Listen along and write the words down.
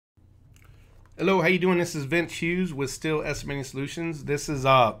Hello, how you doing? This is Vince Hughes with Steel Estimating Solutions. This is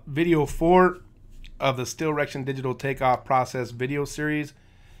video 4 of the Steel Erection Digital Takeoff Process video series.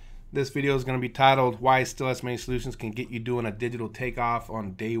 This video is going to be titled Why Steel Estimating Solutions Can Get You Doing a Digital Takeoff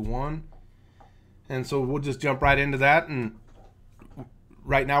on Day 1. And so we'll just jump right into that. And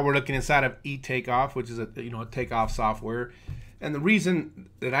right now we're looking inside of Takeoff, which is a takeoff software. And the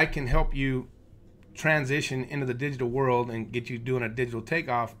reason that I can help you transition into the digital world and get you doing a digital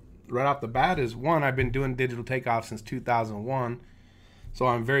takeoff right off the bat is, one, I've been doing digital takeoff since 2001, so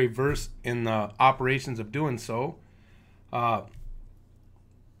I'm very versed in the operations of doing so. The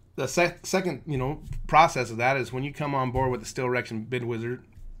second process of that is when you come on board with the Steel Erection Bid Wizard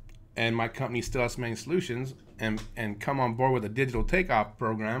and my company Steel Estimating Solutions and come on board with a digital takeoff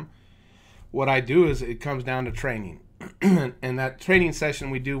program, what I do is it comes down to training. And that training session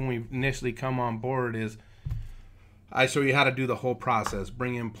we do when we initially come on board is I show you how to do the whole process,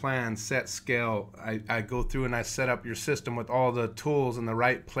 bring in plans, set scale. I go through and I set up your system with all the tools in the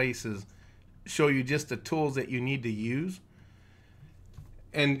right places, show you just the tools that you need to use,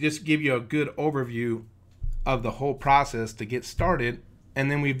 and just give you a good overview of the whole process to get started.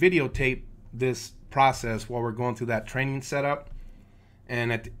 And then we videotape this process while we're going through that training setup.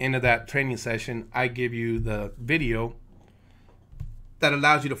 And at the end of that training session, I give you the video that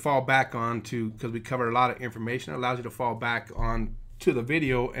allows you to fall back on to, because we cover a lot of information, it allows you to fall back on to the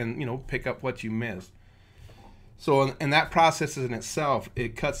video and pick up what you missed. So and that process in itself,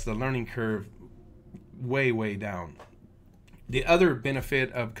 it cuts the learning curve way down. The other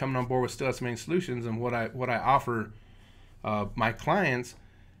benefit of coming on board with Steel Estimating Solutions and what I offer my clients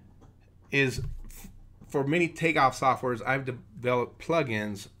is, for many takeoff softwares, I've developed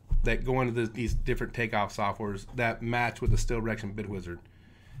plugins that go into these different takeoff softwares that match with the Steel Erection Bid Wizard.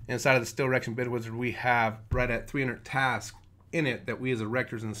 Inside of the Steel Erection Bid Wizard, we have right at 300 tasks in it that we as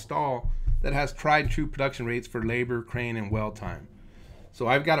erectors install that has tried and true production rates for labor, crane, and weld time. So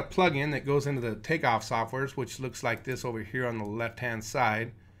I've got a plugin that goes into the takeoff softwares, which looks like this over here on the left-hand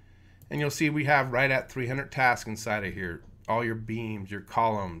side. And you'll see we have right at 300 tasks inside of here. All your beams, your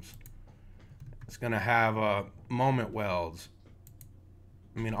columns. It's going to have moment welds.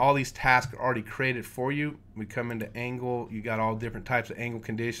 I mean, all these tasks are already created for you. We come into angle. You got all different types of angle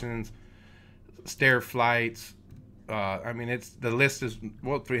conditions, stair flights. I mean, the list is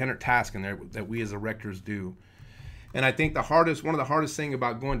 300 tasks in there that we as erectors do. And I think one of the hardest things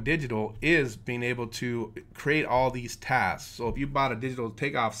about going digital is being able to create all these tasks. So if you bought a digital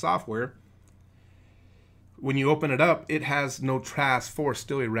takeoff software, when you open it up, it has no task for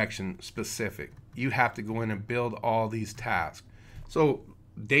steel erection specific. You have to go in and build all these tasks. So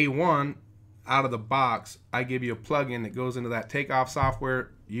day 1, out of the box, I give you a plugin that goes into that takeoff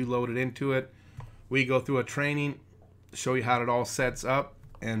software. You load it into it. We go through a training, show you how it all sets up.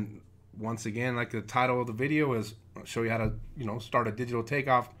 And once again, like the title of the video is, show you how to start a digital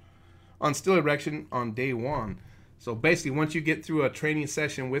takeoff on steel erection on day 1. So basically, once you get through a training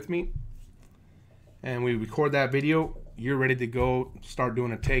session with me and we record that video, you're ready to go start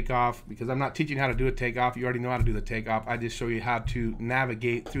doing a takeoff, because I'm not teaching how to do a takeoff. You already know how to do the takeoff. I just show you how to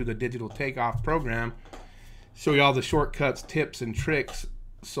navigate through the digital takeoff program, show you all the shortcuts, tips, and tricks.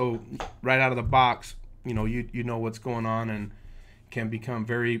 So right out of the box, you know what's going on and can become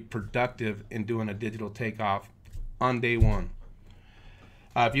very productive in doing a digital takeoff on day 1.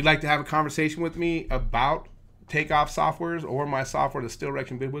 If you'd like to have a conversation with me about takeoff softwares or my software, the Steel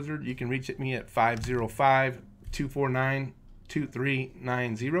Erection Bid Wizard, you can reach me at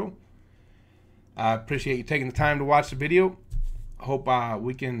 505-249-2390. I appreciate you taking the time to watch the video. Hope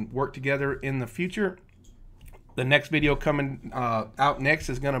we can work together in the future. The next video coming out next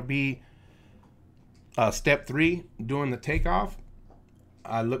is going to be step 3, doing the takeoff.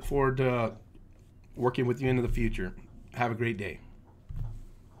 I look forward to working with you into the future. Have a great day.